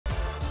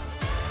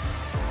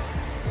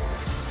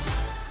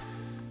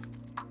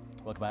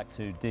Welcome back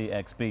to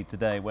DXB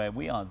today, where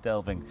we are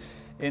delving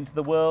into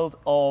the world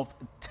of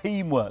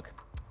teamwork.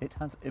 It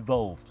has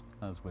evolved,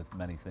 as with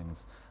many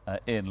things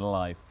in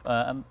life.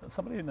 And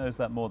somebody who knows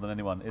that more than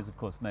anyone is, of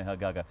course, Neha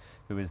Gaga,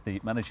 who is the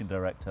Managing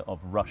Director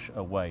of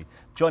Rushaway.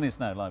 Joining us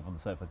now live on the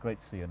sofa. Great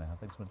to see you, Neha.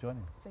 Thanks for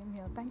joining us. Same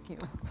here. Thank you.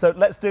 So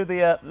let's do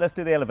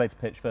the elevator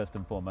pitch first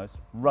and foremost.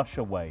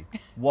 Rushaway.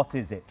 What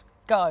is it?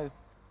 Go.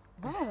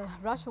 Well,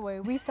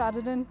 Rushaway, we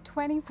started in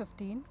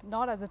 2015,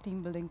 not as a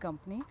team building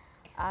company,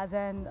 as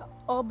an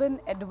urban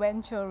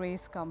adventure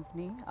race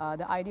company.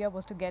 The idea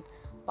was to get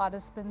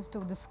participants to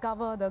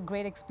discover the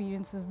great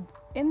experiences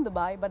in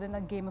Dubai, but in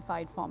a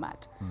gamified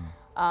format.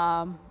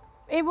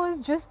 It was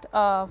just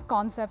a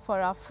concept for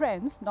our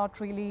friends, not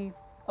really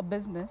a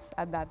business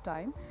at that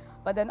time.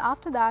 But then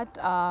after that,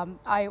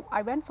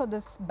 I went for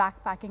this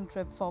backpacking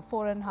trip for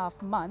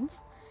 4.5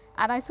 months.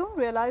 And I soon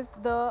realized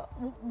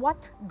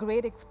what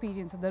great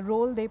experience, the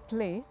role they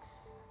play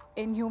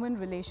in human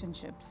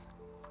relationships.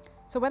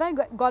 So when I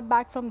got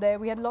back from there,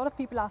 we had a lot of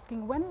people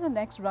asking, when is the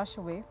next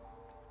Rushaway?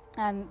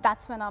 And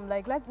that's when I'm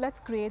like,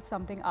 let's create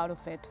something out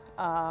of it.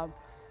 Yeah,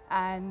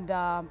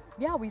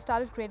 we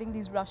started creating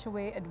these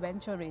Rushaway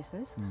adventure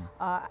races,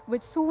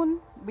 which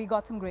soon we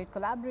got some great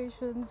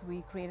collaborations.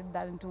 We created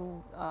that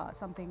into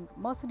something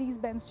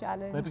Mercedes-Benz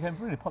challenge. They became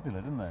really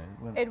popular, didn't they?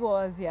 It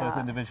was, yeah. Both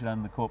individual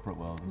and the corporate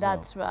world as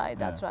That's well. right,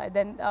 that's right.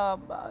 Then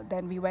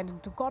we went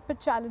into corporate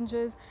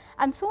challenges,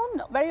 and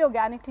soon, very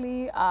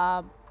organically,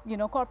 you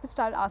know, corporate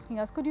started asking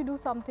us, could you do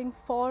something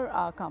for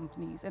our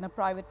companies in a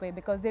private way?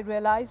 Because they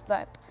realized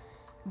that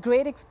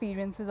great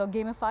experiences or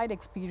gamified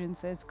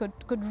experiences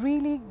could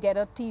really get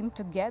a team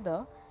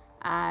together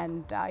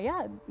and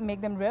yeah,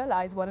 make them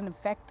realize what an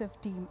effective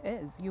team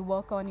is. You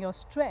work on your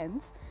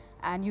strengths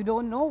and you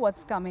don't know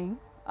what's coming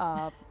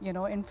you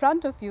know, in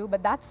front of you,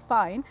 but that's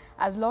fine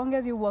as long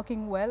as you're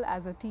working well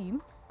as a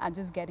team and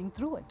just getting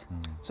through it.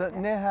 So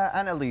Neha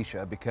and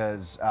Alicia,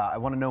 because I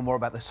want to know more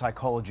about the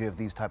psychology of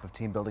these type of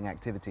team building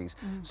activities.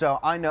 So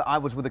I know I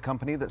was with a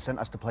company that sent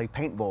us to play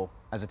paintball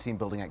as a team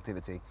building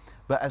activity.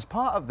 But as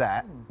part of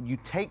that, you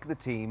take the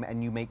team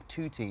and you make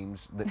two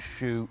teams that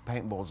shoot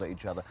paintballs at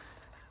each other.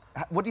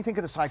 What do you think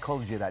of the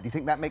psychology of that? Do you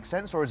think that makes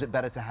sense, or is it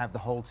better to have the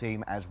whole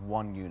team as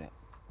one unit?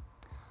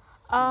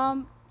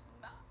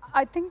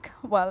 I think,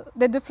 well,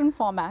 they're different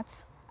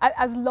formats.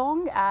 As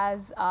long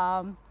as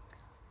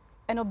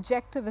an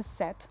objective is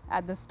set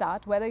at the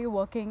start, whether you're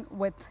working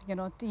with, you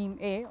know, team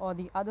A or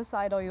the other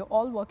side, or you're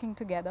all working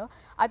together,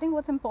 I think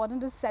what's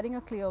important is setting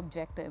a clear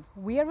objective.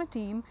 We are a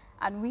team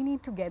and we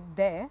need to get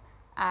there,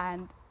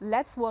 and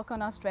let's work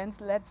on our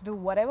strengths. Let's do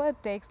whatever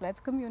it takes. Let's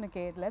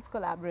communicate. Let's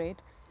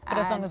collaborate. But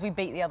as long as we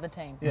beat the other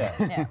team. Yeah.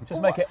 Yeah.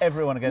 Just make it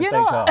everyone against You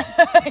know, HR.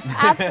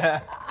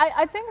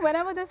 I think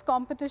whenever there's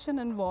competition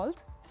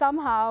involved,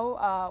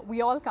 somehow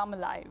we all come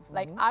alive.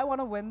 Like, I want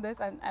to win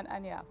this, and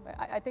yeah,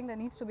 I think there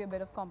needs to be a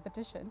bit of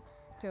competition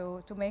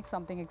to make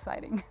something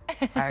exciting.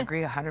 I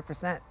agree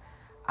 100%.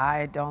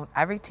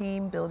 Every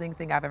team building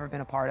thing I've ever been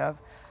a part of,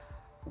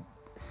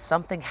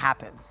 something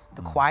happens.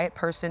 The quiet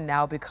person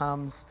now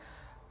becomes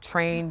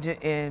trained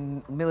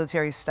in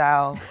military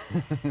style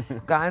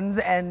guns,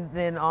 and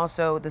then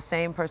also the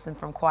same person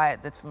from quiet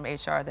that's from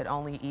HR that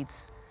only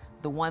eats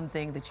the one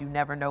thing that you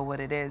never know what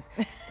it is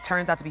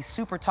turns out to be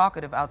super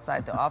talkative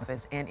outside the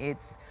office, and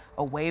it's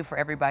a way for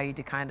everybody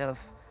to kind of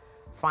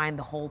find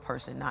the whole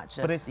person, not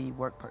just the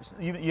work person.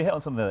 You hit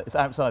on something there. It's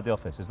outside the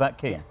office. Is that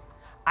key? Yes,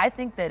 I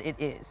think that it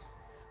is.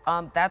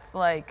 That's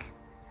like,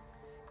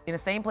 in the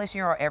same place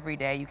you are every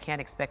day, you can't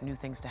expect new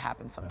things to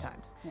happen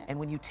sometimes. Yeah. And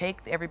when you take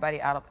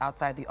everybody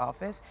outside the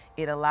office,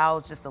 it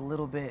allows just a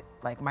little bit,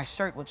 like my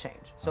shirt will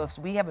change. So if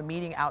we have a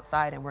meeting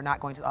outside and we're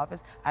not going to the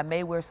office, I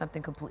may wear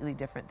something completely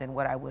different than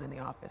what I would in the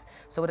office.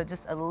 So it'll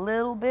just a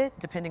little bit,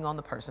 depending on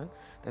the person.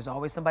 There's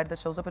always somebody that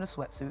shows up in a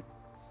sweatsuit.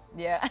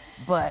 Yeah.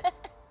 But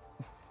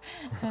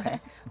okay.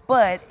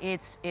 But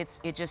it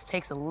just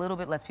takes a little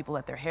bit, lets people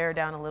let their hair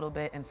down a little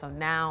bit, and so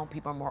now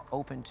people are more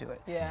open to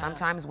it. Yeah.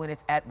 Sometimes when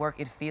it's at work,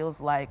 it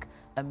feels like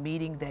a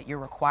meeting that you're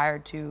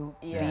required to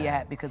be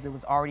at because it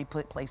was already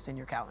placed in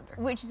your calendar.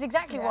 Which is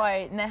exactly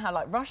why Neha,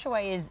 like,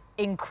 Rushaway is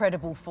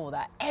incredible for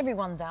that.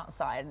 Everyone's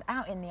outside and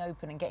out in the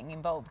open and getting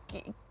involved.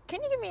 Can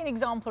you give me an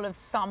example of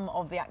some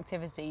of the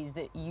activities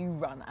that you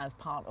run as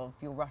part of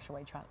your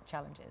Rushaway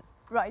challenges?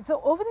 Right,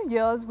 so over the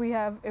years we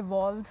have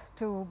evolved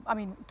to, I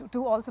mean,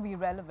 to also be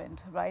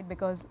relevant, right?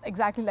 Because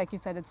exactly like you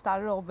said, it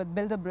started off with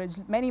Build a Bridge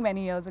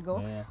many years ago.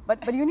 Yeah.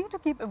 But you need to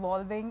keep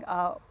evolving.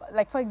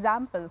 Like, for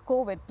example,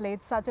 COVID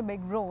played such a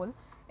big role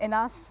in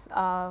us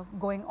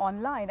going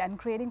online and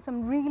creating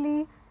some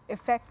really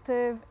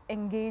effective,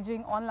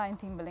 engaging online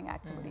team building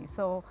activities.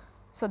 So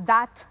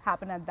that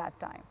happened at that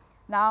time.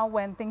 Now,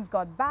 when things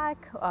got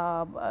back,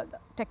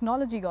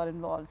 technology got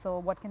involved. So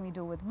what can we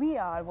do with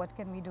VR? What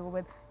can we do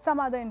with some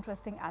other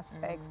interesting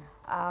aspects?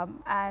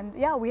 And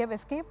yeah, we have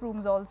escape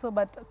rooms also,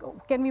 but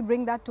can we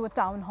bring that to a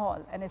town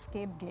hall, an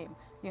escape game,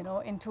 you know,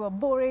 into a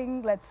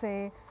boring, let's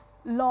say,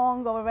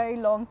 long or a very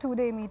long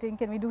 2-day meeting?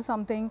 Can we do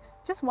something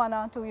just 1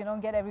 hour to,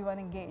 get everyone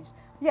engaged?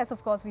 Yes,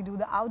 of course, we do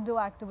the outdoor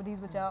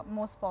activities, which are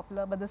most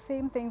popular, but the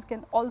same things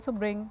can also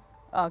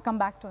come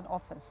back to an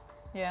office.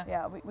 Yeah.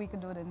 Yeah, we could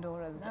do it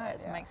indoor as well. No,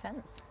 it yeah. makes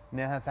sense.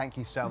 Neha, thank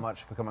you so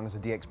much for coming on to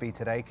DXB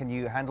today. Can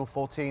you handle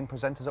 14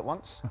 presenters at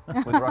once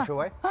with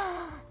Rushaway?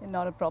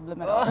 Not a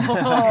problem at all.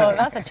 Oh,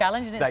 that's a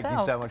challenge in itself. Thank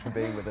you so much for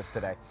being with us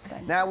today.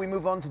 Now we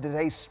move on to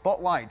today's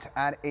Spotlight,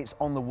 and it's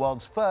on the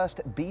world's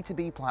first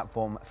B2B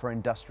platform for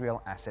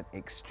industrial asset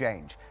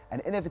exchange.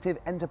 An innovative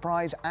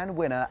enterprise and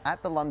winner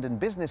at the London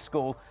Business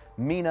School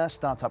MENA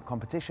Startup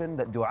Competition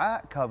that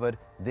Dua covered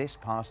this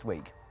past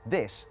week.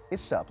 This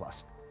is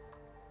Surplus.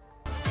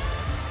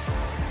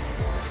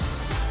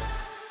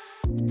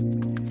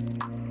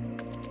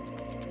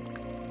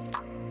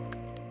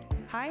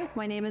 Hi,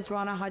 my name is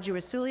Rana Haji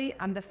Rasuli.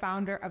 I'm the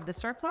founder of The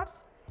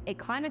Surplus, a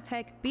climate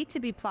tech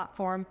B2B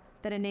platform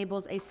that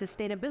enables a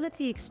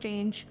sustainability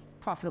exchange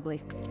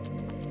profitably.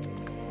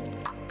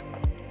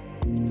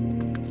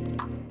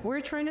 We're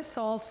trying to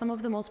solve some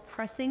of the most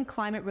pressing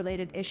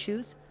climate-related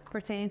issues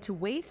pertaining to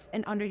waste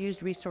and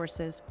underused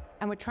resources,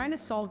 and we're trying to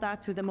solve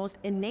that through the most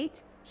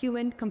innate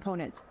human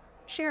component,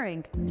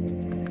 sharing.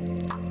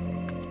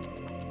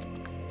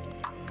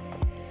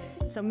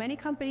 So many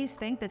companies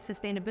think that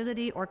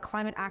sustainability or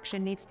climate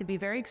action needs to be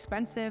very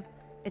expensive,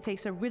 it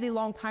takes a really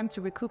long time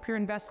to recoup your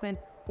investment,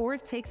 or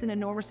it takes an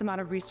enormous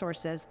amount of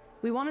resources.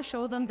 We want to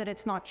show them that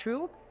it's not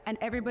true and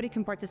everybody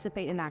can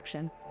participate in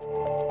action.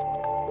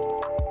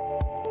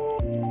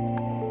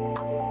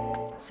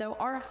 So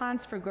our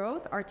plans for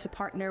growth are to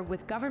partner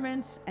with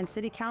governments and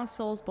city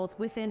councils, both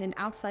within and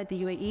outside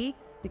the UAE,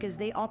 because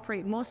they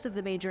operate most of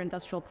the major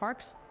industrial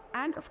parks,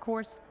 and of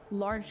course,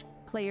 large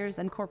players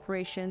and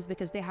corporations,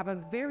 because they have a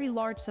very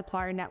large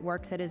supplier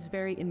network that is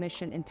very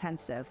emission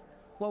intensive.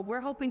 What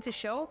we're hoping to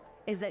show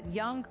is that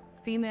young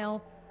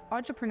female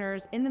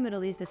entrepreneurs in the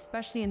Middle East,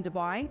 especially in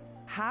Dubai,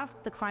 have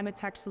the climate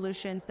tech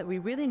solutions that we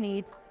really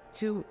need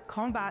to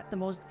combat the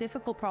most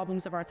difficult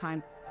problems of our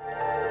time.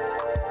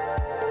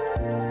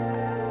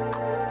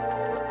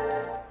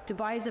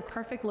 Dubai is a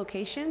perfect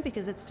location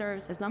because it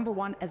serves as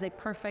 #1 as a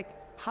perfect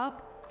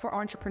hub for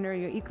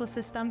entrepreneurial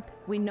ecosystem.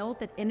 We know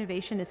that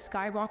innovation is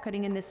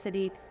skyrocketing in this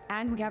city,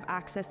 and we have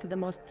access to the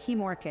most key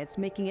markets,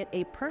 making it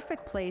a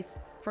perfect place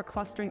for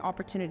clustering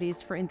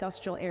opportunities for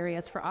industrial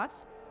areas for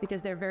us,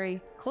 because they're very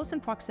close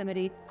in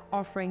proximity,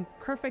 offering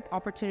perfect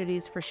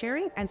opportunities for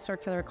sharing and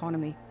circular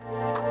economy.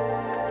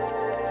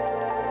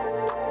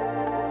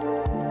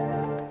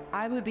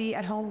 I would be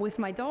at home with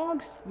my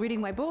dogs,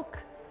 reading my book,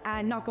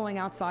 and not going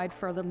outside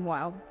for a little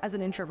while as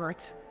an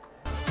introvert.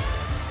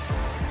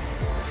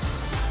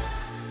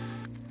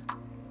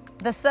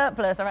 The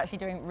Surplus are actually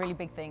doing really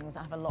big things.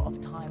 I have a lot of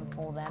time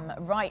for them.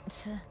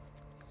 Right,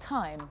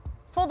 time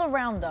for the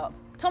roundup.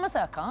 Thomas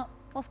Urquhart,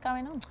 what's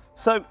going on?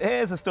 So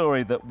here's a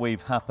story that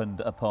we've happened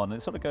upon.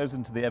 It sort of goes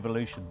into the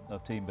evolution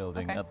of team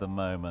building Okay. at the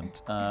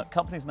moment.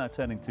 Companies now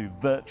turning to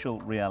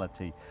virtual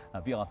reality,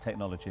 VR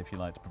technology, if you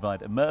like, to provide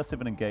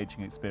immersive and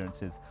engaging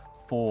experiences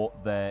for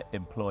their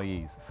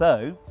employees.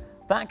 So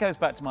that goes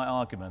back to my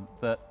argument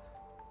that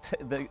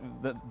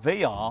that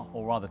VR,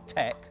 or rather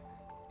tech,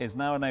 is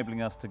now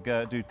enabling us to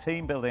go do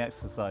team building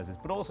exercises,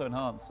 but also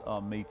enhance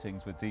our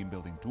meetings with team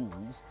building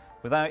tools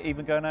without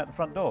even going out the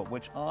front door,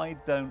 which I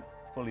don't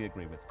fully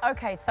agree with.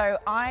 Okay, so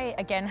I,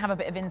 again, have a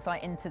bit of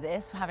insight into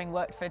this, having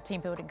worked for a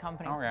team building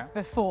company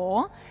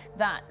before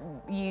that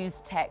use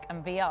tech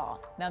and VR.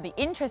 Now, the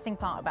interesting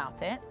part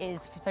about it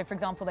is, so for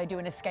example, they do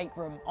an escape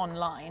room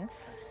online.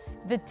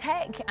 The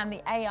tech and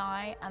the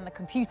AI and the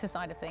computer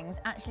side of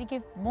things actually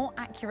give more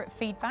accurate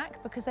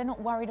feedback because they're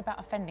not worried about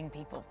offending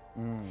people.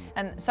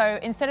 And so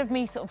instead of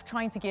me sort of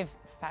trying to give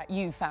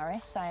you,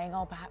 Faris, saying,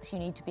 oh, perhaps you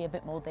need to be a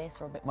bit more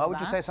this or a bit more Why would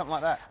you say something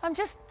like that? I'm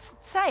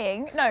just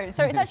saying, no,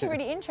 so it's actually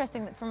really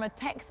interesting that from a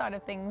tech side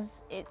of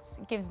things, it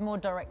gives more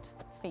direct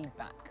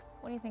feedback.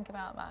 What do you think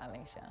about that,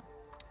 Alicia?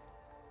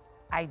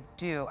 I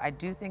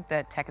do think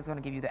that tech is going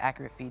to give you the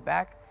accurate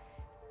feedback.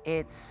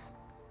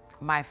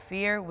 My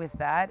fear with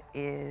that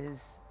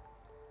is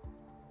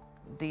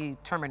the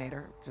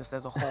Terminator, just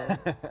as a whole.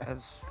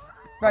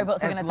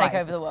 Robots are going to take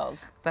life. over the world.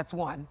 That's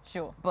one.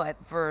 Sure. But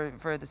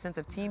for the sense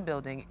of team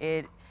building,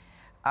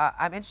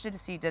 I'm interested to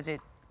see, does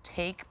it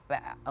take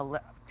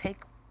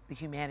the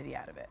humanity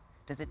out of it?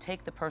 Does it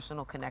take the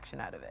personal connection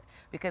out of it?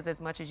 Because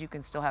as much as you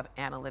can still have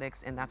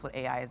analytics, and that's what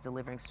AI is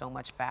delivering, so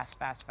much fast,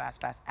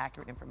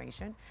 accurate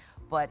information,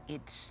 but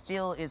it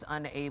still is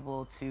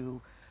unable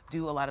to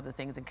do a lot of the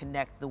things and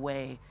connect the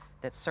way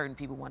that certain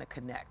people want to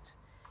connect.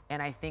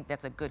 And I think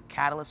that's a good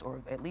catalyst,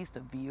 or at least a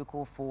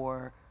vehicle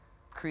for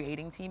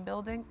creating team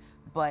building.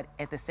 But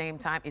at the same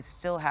time, it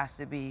still has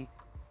to be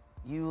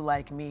you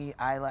like me,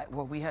 I like,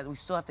 well, we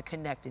still have to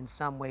connect in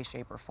some way,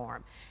 shape, or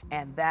form.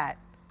 And that,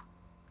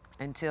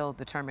 until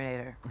the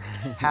Terminator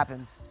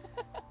happens,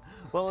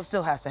 well, it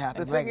still has to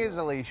happen. The thing is,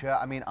 Alicia,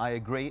 I mean, I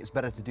agree, it's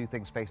better to do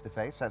things face to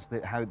face. That's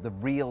how the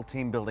real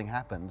team building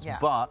happens. Yeah.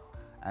 But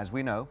as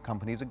we know,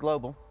 companies are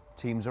global.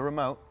 teams are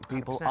remote.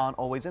 People 100%. aren't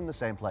always in the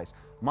same place.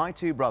 My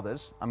two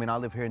brothers, I mean, I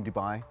live here in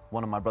Dubai.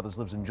 One of my brothers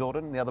lives in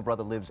Jordan. The other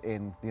brother lives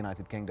in the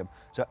United Kingdom.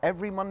 So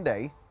every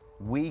Monday,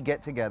 we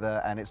get together,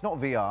 and it's not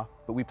VR,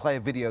 but we play a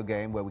video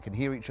game where we can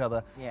hear each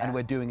other, Yeah. and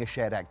we're doing a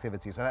shared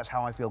activity. So that's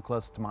how I feel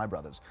close to my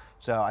brothers.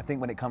 So I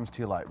think when it comes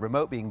to like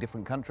remote being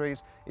different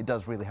countries, it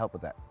does really help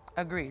with that.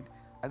 Agreed.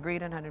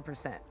 Agreed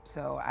 100%.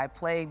 So I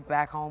played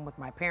back home with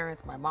my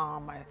parents, my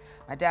mom,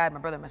 my dad, my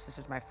brother, my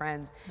sisters, my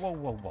friends. Whoa,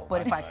 whoa, whoa.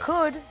 But if I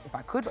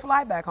could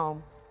fly back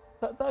home,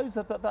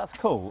 That's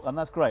cool and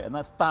that's great and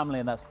that's family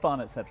and that's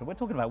fun, etc. We're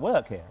talking about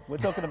work here. We're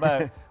talking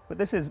about, but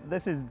this is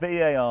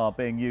VAR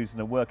being used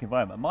in a work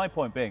environment. My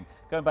point being,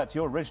 going back to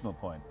your original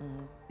point,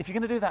 if you're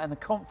going to do that in the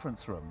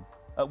conference room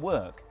at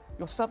work,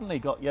 you've suddenly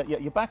got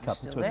your back up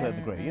still to a there. certain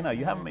degree. You know,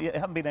 you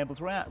haven't been able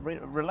to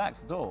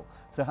relax at all.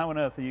 So how on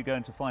earth are you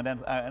going to find out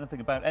anything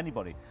about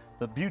anybody?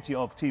 The beauty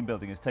of team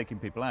building is taking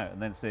people out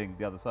and then seeing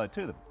the other side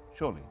to them.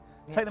 Surely,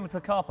 take them into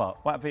the car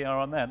park, whack VR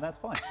on there, and that's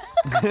fine.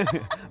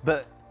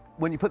 But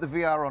when you put the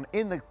VR on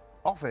in the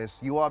office,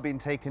 you are being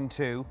taken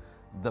to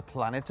the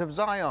planet of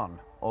Zion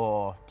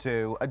or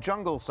to a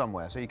jungle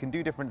somewhere, so you can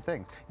do different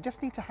things. You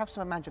just need to have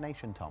some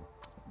imagination, Tom.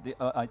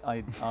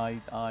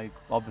 I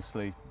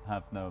obviously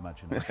have no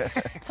imagination.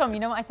 Tom, you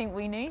know what I think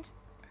we need?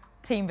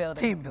 Team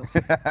building. team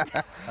building.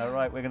 All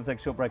right, we're going to take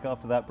a short break.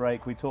 After that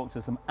break, we talk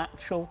to some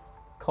actual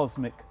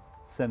cosmic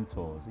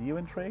centaurs. Are you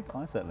intrigued?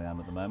 I certainly am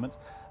at the moment.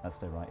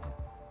 Stay right here.